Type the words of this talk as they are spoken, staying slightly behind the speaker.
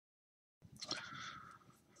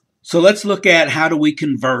So let's look at how do we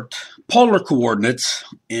convert polar coordinates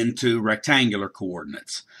into rectangular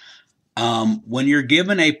coordinates. When you're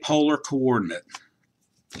given a polar coordinate,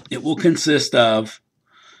 it will consist of,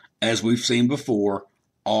 as we've seen before,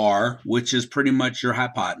 r, which is pretty much your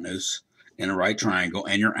hypotenuse in a right triangle,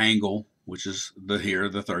 and your angle, which is the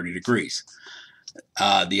 30 degrees.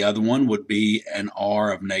 The other one would be an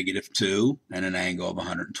r of -2 and an angle of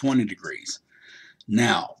 120 degrees.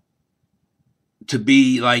 Now, to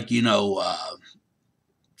be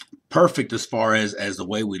perfect as far as the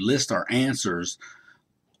way we list our answers,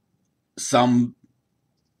 some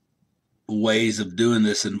ways of doing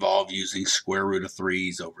this involve using square root of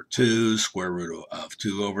 3's over 2, square root of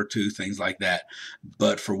 2 over 2, things like that.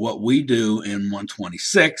 But for what we do in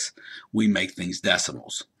 126, we make things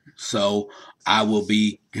decimals. So I will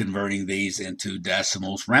be converting these into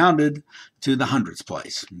decimals rounded to the hundredths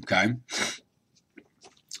place, okay?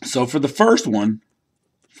 So for the first one,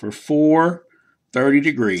 for 4 30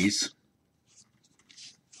 degrees,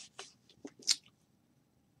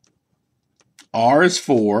 r is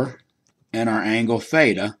 4, and our angle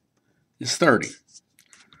theta is 30.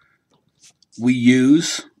 We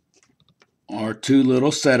use our two little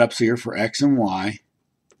setups here for x and y.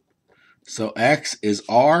 So x is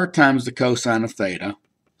r times the cosine of theta,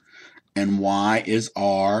 and y is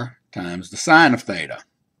r times the sine of theta.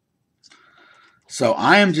 So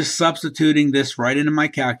I am just substituting this right into my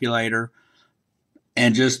calculator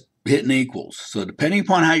and just hitting equals. So depending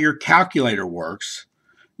upon how your calculator works,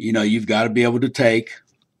 you've got to be able to take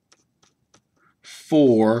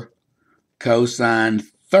 4 cosine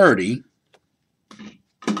 30,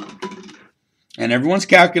 and everyone's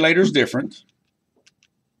calculator is different.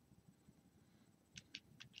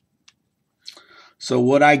 So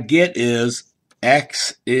what I get is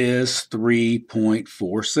x is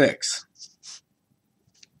 3.46.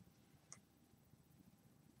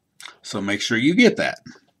 So make sure you get that.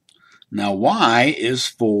 Now y is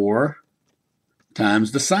 4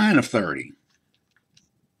 times the sine of 30,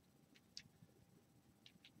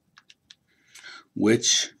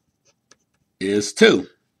 which is 2.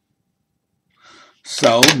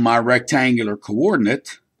 So my rectangular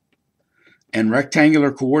coordinate, and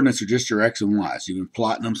rectangular coordinates are just your x and y. So you've been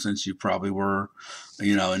plotting them since you probably were,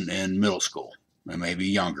 in middle school, and maybe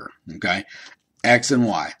younger, okay? X and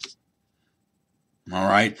y. All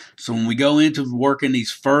right, so when we go into working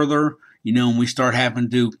these further, when we start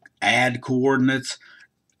having to add coordinates,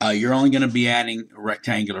 you're only going to be adding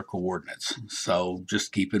rectangular coordinates. So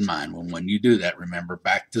just keep in mind when you do that, remember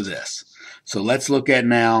back to this. So let's look at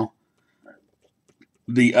now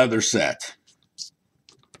the other set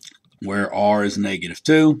where r is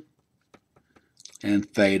 -2 and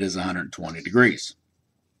theta is 120 degrees.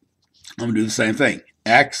 I'm going to do the same thing.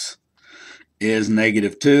 X is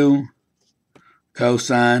 -2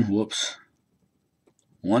 cosine,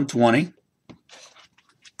 120.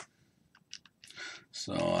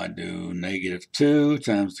 So I do -2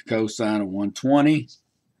 times the cosine of 120,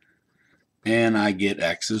 and I get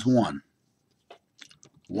x is 1.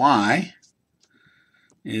 Y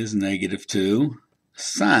is -2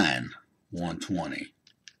 sine 120.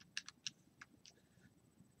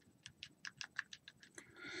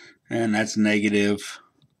 And that's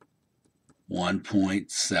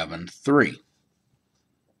 -1.73.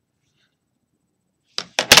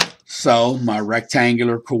 So my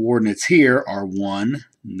rectangular coordinates here are 1,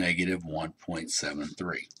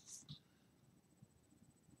 -1.73.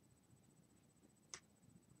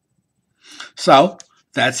 So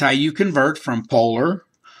that's how you convert from polar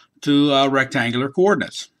to rectangular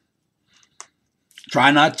coordinates. Try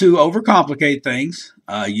not to overcomplicate things.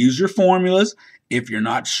 Use your formulas. If you're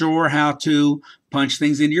not sure how to punch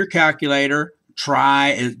things into your calculator,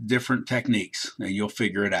 try different techniques and you'll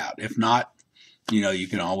figure it out. If not, you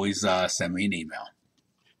can always send me an email.